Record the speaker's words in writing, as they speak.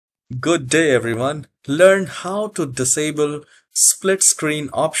Good day, everyone. Learn how to disable split screen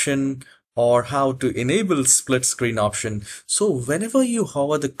option or how to enable split screen option. So whenever you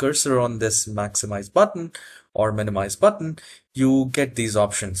hover the cursor on this maximize button or minimize button, you get these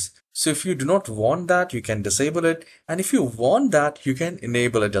options. So if you do not want that, you can disable it. And if you want that, you can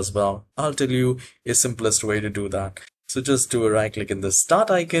enable it as well. I'll tell you a simplest way to do that. So just do a right click in the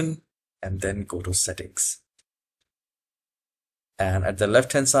start icon and then go to settings. And at the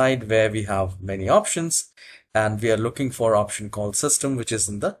left hand side where we have many options, and we are looking for option called system, which is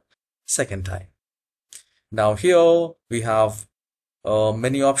in the second time. Now here we have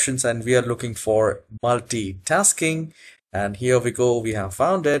many options and we are looking for multitasking, and here we go, we have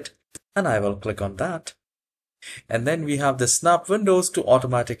found it, and I will click on that. And then we have the snap windows to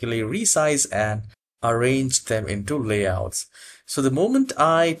automatically resize and arrange them into layouts. So the moment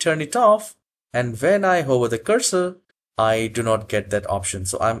I turn it off and when I hover the cursor, I do not get that option.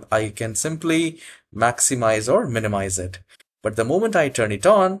 So I can simply maximize or minimize it. But the moment I turn it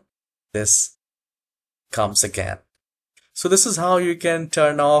on, this comes again. So this is how you can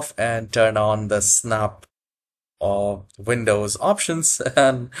turn off and turn on the snap or Windows options.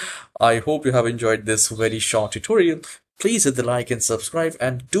 And I hope you have enjoyed this very short tutorial. Please hit the like and subscribe,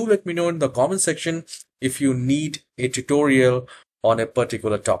 and do let me know in the comment section if you need a tutorial on a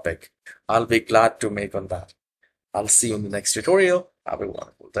particular topic. I'll be glad to make on that. I'll see you in the next tutorial. Have a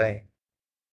wonderful day.